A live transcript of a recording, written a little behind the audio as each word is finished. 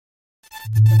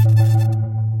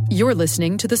You're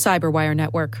listening to the Cyberwire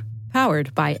Network,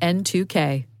 powered by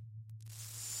N2K.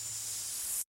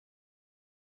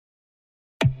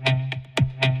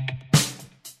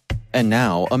 And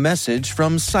now, a message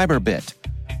from Cyberbit.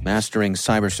 Mastering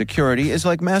cybersecurity is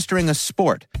like mastering a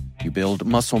sport. You build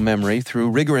muscle memory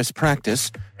through rigorous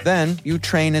practice, then you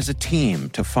train as a team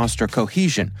to foster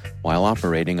cohesion while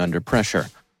operating under pressure.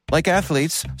 Like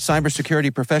athletes,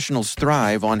 cybersecurity professionals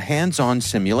thrive on hands-on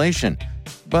simulation.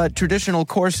 But traditional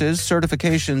courses,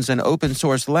 certifications, and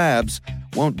open-source labs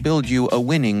won't build you a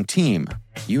winning team.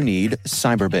 You need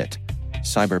Cyberbit.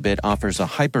 Cyberbit offers a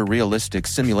hyper-realistic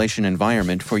simulation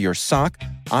environment for your SOC,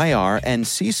 IR, and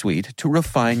C-suite to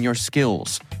refine your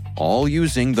skills, all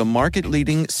using the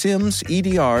market-leading SIMs,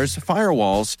 EDRs,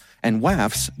 firewalls, and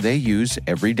WAFs they use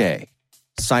every day.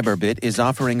 Cyberbit is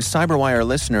offering Cyberwire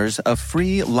listeners a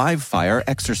free live-fire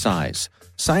exercise.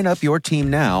 Sign up your team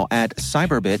now at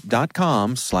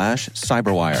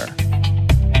cyberbit.com/cyberwire.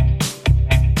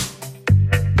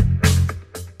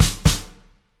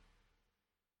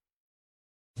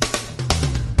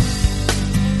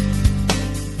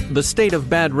 The state of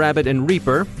Bad Rabbit and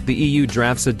Reaper, the EU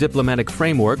drafts a diplomatic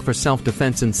framework for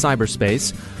self-defense in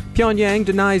cyberspace. Pyongyang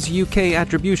denies UK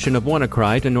attribution of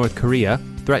WannaCry to North Korea.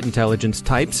 Threat intelligence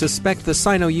types suspect the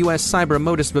Sino-US cyber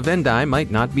modus vivendi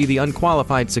might not be the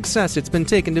unqualified success it's been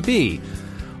taken to be.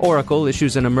 Oracle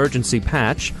issues an emergency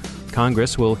patch.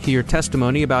 Congress will hear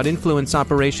testimony about influence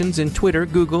operations in Twitter,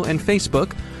 Google, and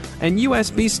Facebook. And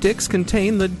USB sticks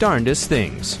contain the darndest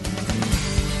things.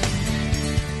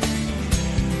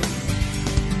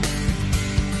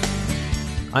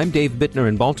 I'm Dave Bittner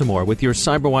in Baltimore with your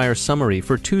Cyberwire summary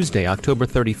for Tuesday, October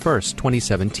 31st,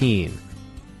 2017.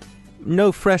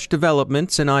 No fresh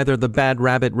developments in either the Bad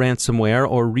Rabbit ransomware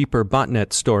or Reaper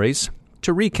botnet stories.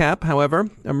 To recap, however,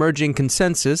 emerging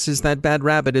consensus is that Bad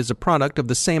Rabbit is a product of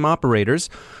the same operators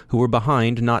who were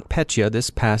behind NotPetya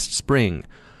this past spring.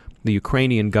 The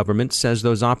Ukrainian government says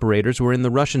those operators were in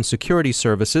the Russian security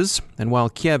services, and while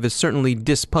Kiev is certainly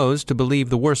disposed to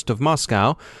believe the worst of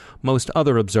Moscow, most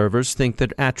other observers think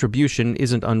that attribution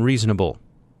isn't unreasonable.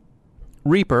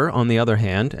 Reaper, on the other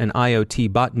hand, an IoT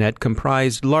botnet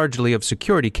comprised largely of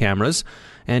security cameras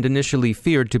and initially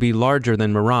feared to be larger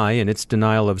than Mirai in its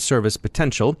denial of service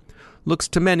potential, looks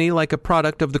to many like a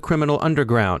product of the criminal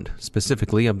underground,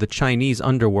 specifically of the Chinese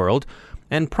underworld,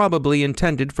 and probably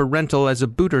intended for rental as a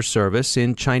booter service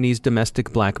in Chinese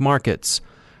domestic black markets.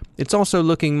 It's also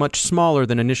looking much smaller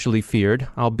than initially feared,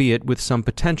 albeit with some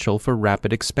potential for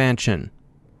rapid expansion.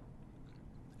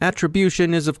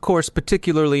 Attribution is of course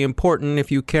particularly important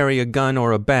if you carry a gun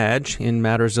or a badge in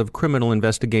matters of criminal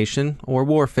investigation or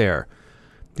warfare.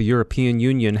 The European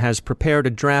Union has prepared a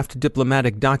draft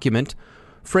diplomatic document,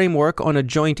 Framework on a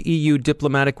Joint EU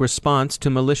Diplomatic Response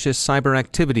to Malicious Cyber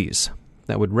Activities,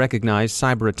 that would recognize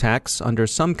cyber attacks under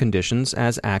some conditions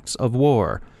as acts of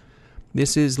war.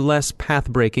 This is less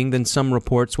path-breaking than some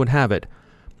reports would have it.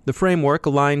 The framework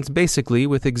aligns basically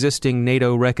with existing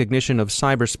NATO recognition of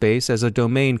cyberspace as a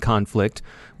domain conflict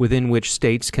within which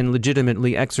states can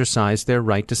legitimately exercise their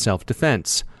right to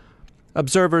self-defense.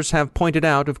 Observers have pointed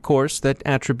out, of course, that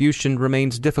attribution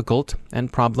remains difficult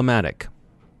and problematic.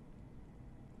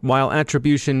 While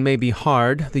attribution may be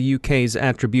hard, the UK's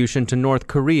attribution to North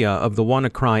Korea of the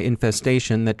WannaCry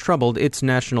infestation that troubled its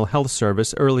National Health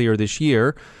Service earlier this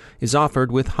year is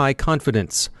offered with high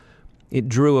confidence. It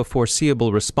drew a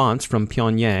foreseeable response from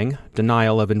Pyongyang,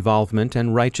 denial of involvement,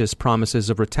 and righteous promises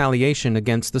of retaliation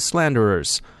against the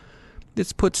slanderers.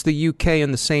 This puts the UK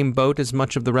in the same boat as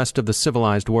much of the rest of the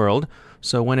civilized world,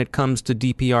 so when it comes to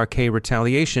DPRK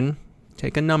retaliation,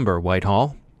 take a number,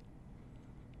 Whitehall.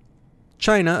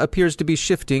 China appears to be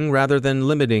shifting rather than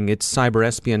limiting its cyber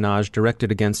espionage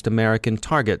directed against American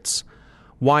targets.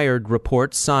 Wired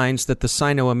reports signs that the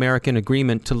Sino-American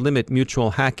agreement to limit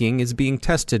mutual hacking is being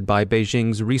tested by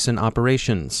Beijing's recent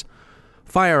operations.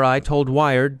 FireEye told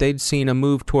Wired they'd seen a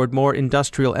move toward more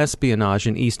industrial espionage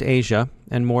in East Asia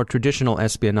and more traditional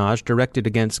espionage directed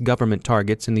against government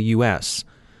targets in the U.S.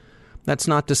 That's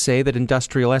not to say that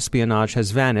industrial espionage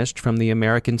has vanished from the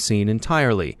American scene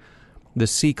entirely. The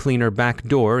CCleaner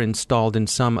backdoor installed in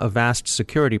some Avast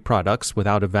security products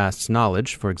without Avast's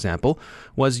knowledge, for example,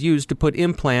 was used to put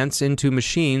implants into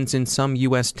machines in some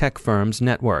U.S. tech firms'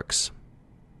 networks.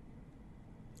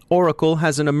 Oracle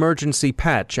has an emergency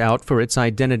patch out for its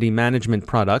identity management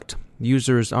product.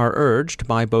 Users are urged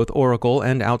by both Oracle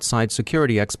and outside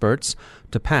security experts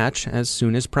to patch as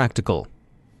soon as practical.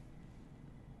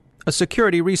 A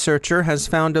security researcher has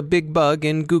found a big bug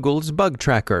in Google's bug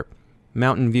tracker.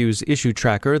 Mountain View's issue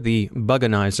tracker, the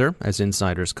Buganizer, as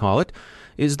insiders call it,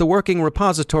 is the working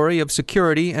repository of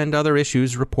security and other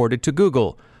issues reported to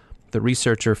Google. The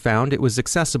researcher found it was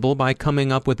accessible by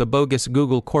coming up with a bogus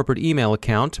Google corporate email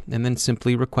account and then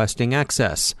simply requesting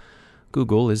access.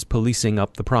 Google is policing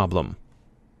up the problem.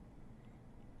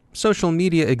 Social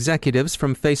media executives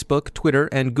from Facebook, Twitter,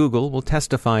 and Google will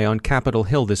testify on Capitol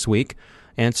Hill this week,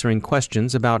 answering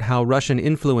questions about how Russian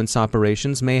influence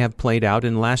operations may have played out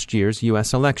in last year's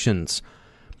U.S. elections.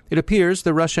 It appears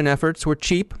the Russian efforts were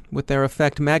cheap, with their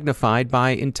effect magnified by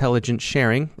intelligence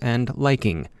sharing and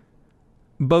liking.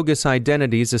 Bogus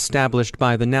identities established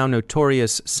by the now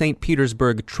notorious St.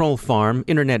 Petersburg Troll Farm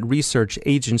Internet Research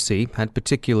Agency had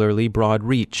particularly broad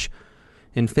reach.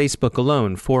 In Facebook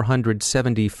alone,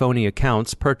 470 phony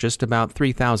accounts purchased about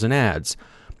 3,000 ads,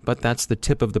 but that's the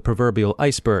tip of the proverbial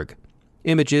iceberg.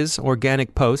 Images,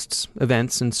 organic posts,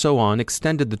 events, and so on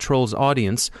extended the troll's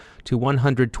audience to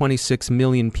 126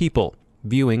 million people,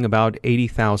 viewing about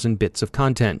 80,000 bits of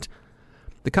content.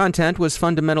 The content was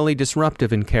fundamentally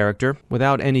disruptive in character,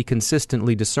 without any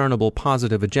consistently discernible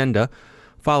positive agenda,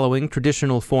 following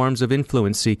traditional forms of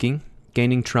influence seeking,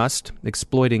 gaining trust,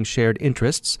 exploiting shared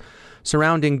interests,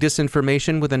 surrounding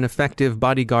disinformation with an effective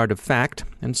bodyguard of fact,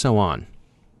 and so on.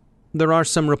 There are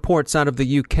some reports out of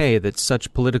the UK that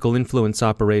such political influence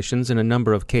operations in a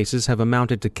number of cases have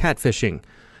amounted to catfishing,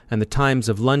 and the Times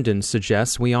of London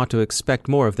suggests we ought to expect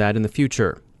more of that in the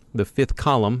future. The fifth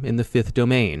column in the fifth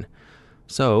domain.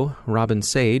 So, Robin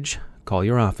Sage, call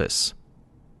your office.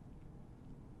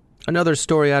 Another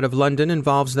story out of London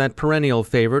involves that perennial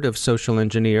favorite of social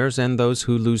engineers and those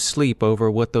who lose sleep over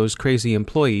what those crazy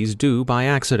employees do by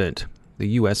accident,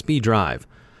 the USB drive.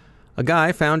 A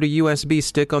guy found a USB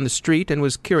stick on the street and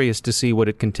was curious to see what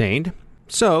it contained.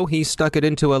 So he stuck it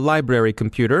into a library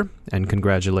computer, and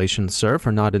congratulations, sir,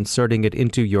 for not inserting it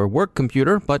into your work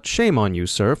computer, but shame on you,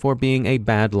 sir, for being a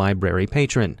bad library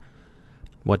patron.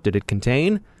 What did it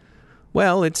contain?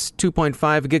 Well, its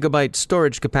 2.5 gigabyte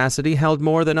storage capacity held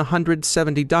more than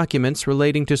 170 documents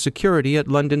relating to security at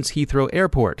London's Heathrow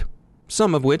Airport,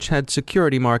 some of which had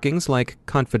security markings like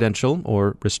confidential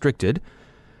or restricted.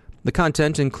 The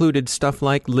content included stuff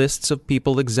like lists of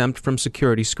people exempt from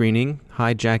security screening,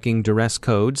 hijacking duress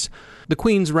codes, the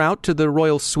Queen's route to the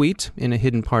Royal Suite in a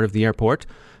hidden part of the airport,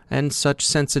 and such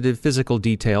sensitive physical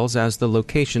details as the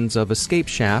locations of escape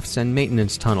shafts and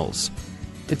maintenance tunnels.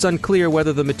 It's unclear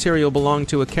whether the material belonged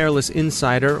to a careless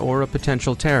insider or a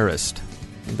potential terrorist.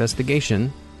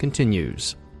 Investigation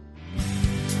continues.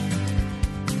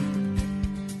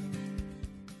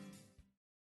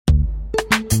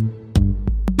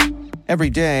 Every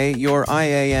day, your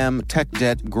IAM tech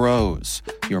debt grows.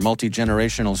 Your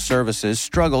multi-generational services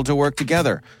struggle to work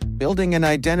together. Building an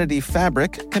identity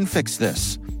fabric can fix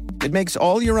this. It makes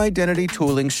all your identity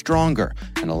tooling stronger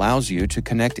and allows you to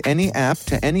connect any app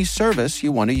to any service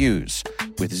you want to use,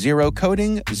 with zero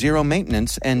coding, zero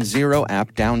maintenance, and zero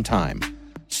app downtime.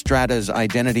 Strata's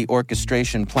identity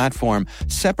orchestration platform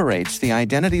separates the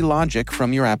identity logic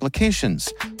from your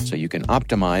applications, so you can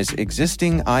optimize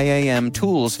existing IAM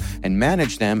tools and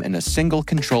manage them in a single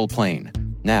control plane.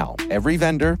 Now, every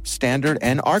vendor, standard,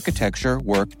 and architecture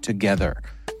work together.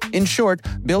 In short,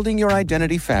 building your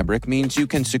identity fabric means you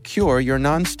can secure your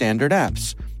non-standard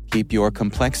apps, keep your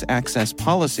complex access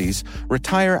policies,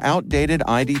 retire outdated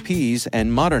IDPs,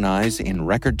 and modernize in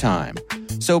record time.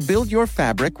 So build your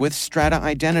fabric with Strata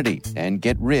Identity and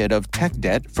get rid of tech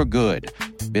debt for good.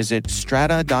 Visit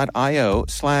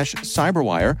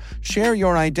strata.io/cyberwire, share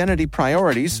your identity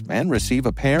priorities, and receive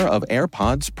a pair of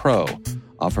AirPods Pro.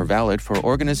 Offer valid for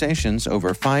organizations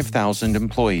over 5,000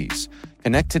 employees.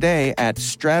 Connect today at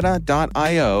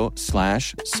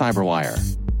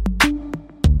strata.io/cyberwire.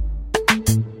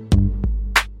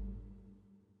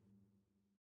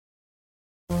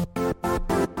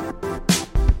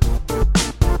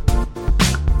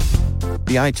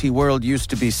 The IT world used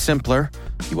to be simpler.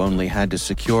 You only had to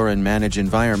secure and manage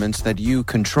environments that you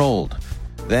controlled.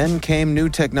 Then came new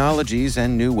technologies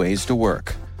and new ways to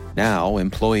work. Now,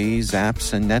 employees,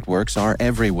 apps, and networks are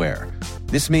everywhere.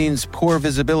 This means poor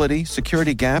visibility,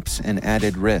 security gaps, and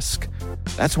added risk.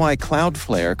 That's why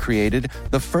Cloudflare created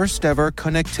the first-ever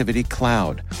connectivity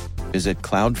cloud. Visit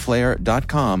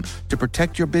cloudflare.com to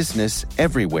protect your business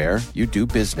everywhere you do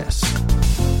business.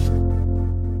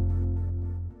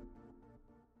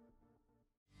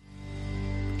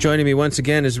 Joining me once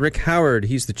again is Rick Howard.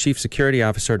 He's the Chief Security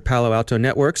Officer at Palo Alto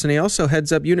Networks, and he also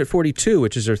heads up Unit 42,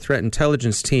 which is our threat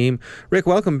intelligence team. Rick,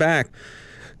 welcome back.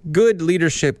 Good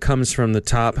leadership comes from the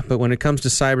top, but when it comes to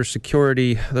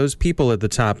cybersecurity, those people at the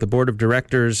top, the board of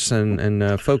directors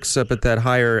and folks up at that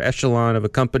higher echelon of a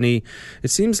company, it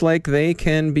seems like they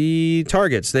can be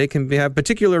targets. They can have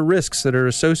particular risks that are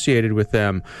associated with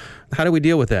them. How do we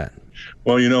deal with that?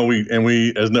 Well,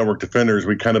 we as network defenders,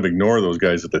 we kind of ignore those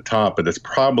guys at the top, but it's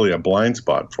probably a blind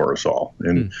spot for us all.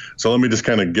 And so let me just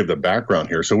kind of give the background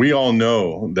here. So we all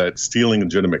know that stealing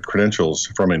legitimate credentials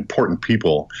from important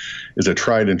people is a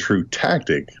tried and true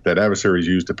tactic that adversaries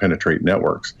use to penetrate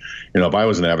networks. If I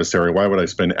was an adversary, why would I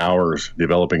spend hours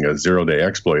developing a zero-day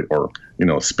exploit or,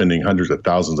 spending hundreds of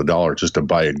thousands of dollars just to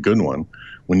buy a good one,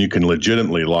 when you can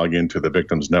legitimately log into the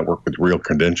victim's network with real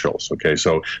credentials? Okay,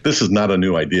 so this is not a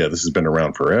new idea. This has been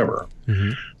around forever.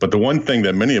 But the one thing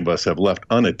that many of us have left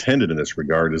unattended in this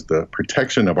regard is the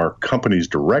protection of our company's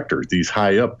directors, these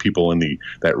high up people in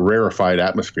that rarefied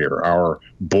atmosphere, our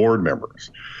board members.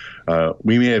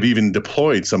 We may have even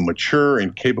deployed some mature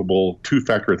and capable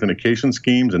two-factor authentication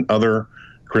schemes and other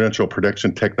credential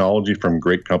protection technology from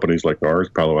great companies like ours,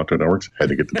 Palo Alto Networks. Had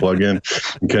to get the plug in.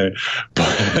 Okay.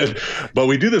 But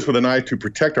we do this with an eye to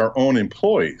protect our own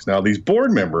employees. Now, these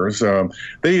board members,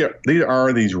 they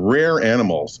are these rare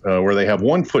animals where they have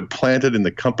one foot planted in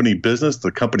the company business,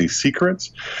 the company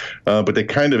secrets, but they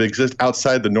kind of exist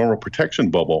outside the normal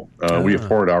protection bubble we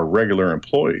afford our regular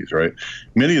employees, right?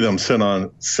 Many of them sit on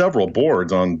several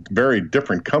boards on very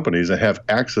different companies and have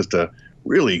access to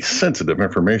really sensitive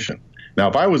information. Now,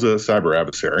 if I was a cyber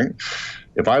adversary,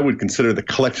 if I would consider the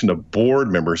collection of board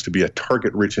members to be a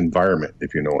target-rich environment,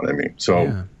 if you know what I mean.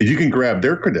 So if you can grab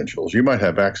their credentials, you might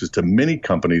have access to many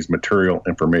companies' material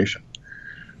information.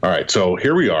 All right, so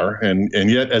here we are, and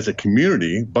yet as a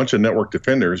community, a bunch of network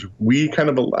defenders, we kind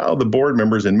of allow the board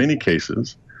members in many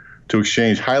cases to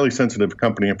exchange highly sensitive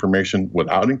company information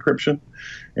without encryption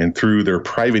and through their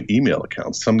private email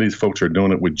accounts. Some of these folks are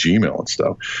doing it with Gmail and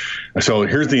stuff. So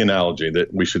here's the analogy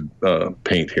that we should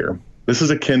paint here. This is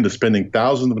akin to spending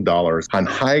thousands of dollars on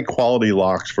high-quality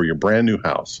locks for your brand-new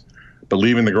house, but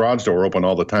leaving the garage door open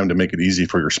all the time to make it easy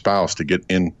for your spouse to get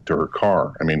into her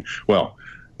car. I mean, well,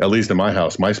 at least in my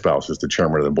house, my spouse is the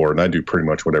chairman of the board, and I do pretty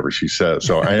much whatever she says.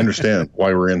 So I understand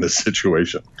why we're in this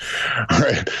situation. All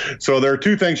right. So there are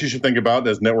two things you should think about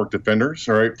as network defenders.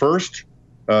 All right. First,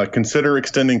 consider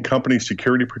extending company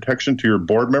security protection to your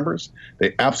board members.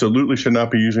 They absolutely should not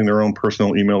be using their own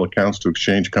personal email accounts to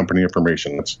exchange company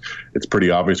information. It's pretty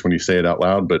obvious when you say it out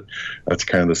loud, but that's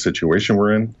kind of the situation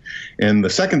we're in. And the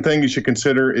second thing you should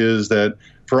consider is that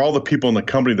for all the people in the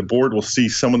company, the board will see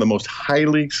some of the most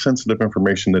highly sensitive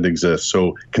information that exists.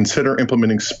 So consider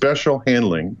implementing special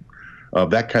handling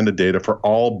of that kind of data for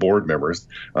all board members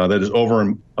that is over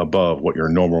and above what your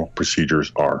normal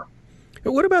procedures are.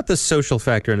 What about the social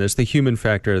factor in this, the human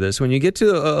factor of this? When you get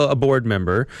to a board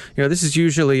member, this is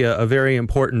usually a very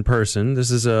important person.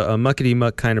 This is a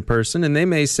muckety-muck kind of person, and they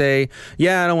may say,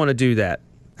 yeah, I don't want to do that.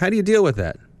 How do you deal with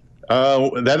that?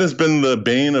 That has been the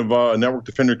bane of network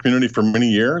defender community for many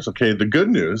years. Okay, the good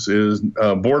news is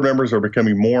board members are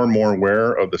becoming more and more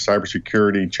aware of the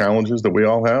cybersecurity challenges that we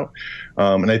all have.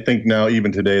 And I think now,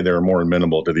 even today, they're more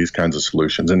amenable to these kinds of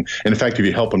solutions. And in fact, if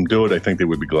you help them do it, I think they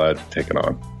would be glad to take it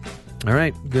on. All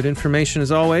right. Good information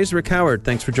as always. Rick Howard,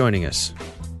 thanks for joining us.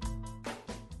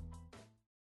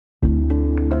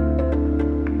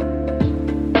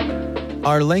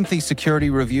 Are lengthy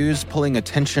security reviews pulling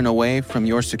attention away from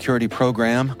your security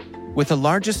program? With the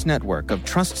largest network of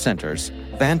trust centers,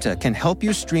 Vanta can help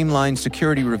you streamline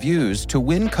security reviews to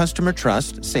win customer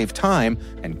trust, save time,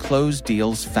 and close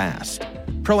deals fast.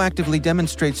 Proactively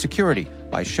demonstrate security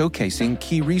by showcasing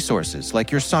key resources like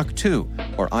your SOC 2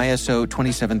 or ISO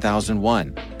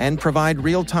 27001 and provide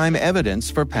real-time evidence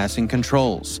for passing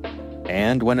controls.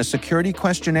 And when a security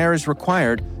questionnaire is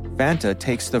required, Vanta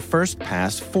takes the first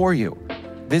pass for you.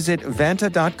 Visit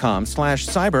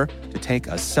vanta.com/cyber to take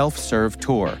a self-serve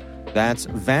tour. That's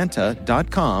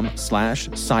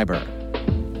vanta.com/cyber.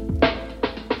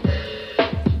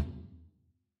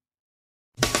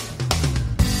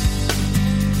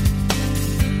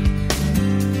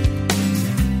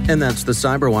 And that's the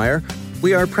Cyberwire.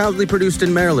 We are proudly produced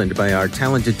in Maryland by our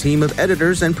talented team of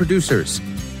editors and producers.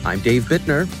 I'm Dave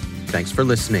Bittner. Thanks for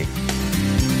listening.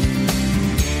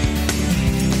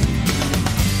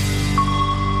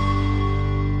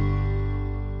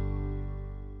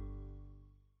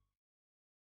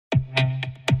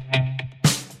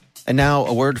 And now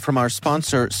a word from our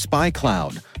sponsor,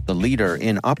 SpyCloud, the leader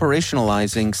in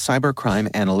operationalizing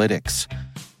cybercrime analytics.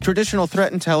 Traditional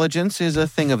threat intelligence is a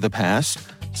thing of the past.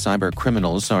 Cyber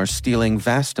criminals are stealing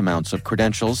vast amounts of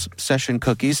credentials, session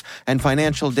cookies, and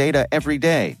financial data every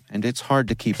day, and it's hard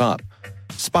to keep up.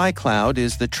 SpyCloud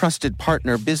is the trusted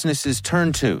partner businesses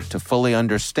turn to fully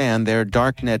understand their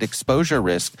darknet exposure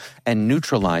risk and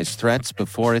neutralize threats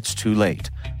before it's too late.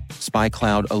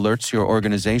 SpyCloud alerts your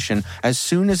organization as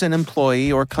soon as an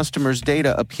employee or customer's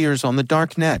data appears on the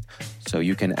darknet, so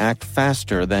you can act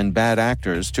faster than bad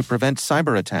actors to prevent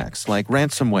cyber attacks like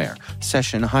ransomware,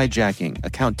 session hijacking,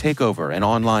 account takeover, and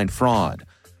online fraud.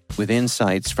 With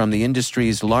insights from the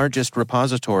industry's largest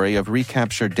repository of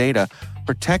recaptured data,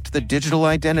 protect the digital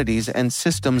identities and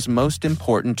systems most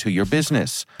important to your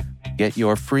business. Get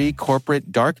your free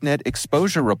corporate darknet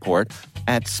exposure report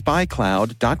at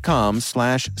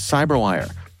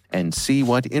spycloud.com/cyberwire and see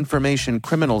what information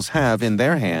criminals have in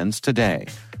their hands today.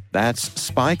 That's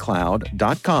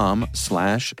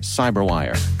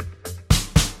spycloud.com/cyberwire.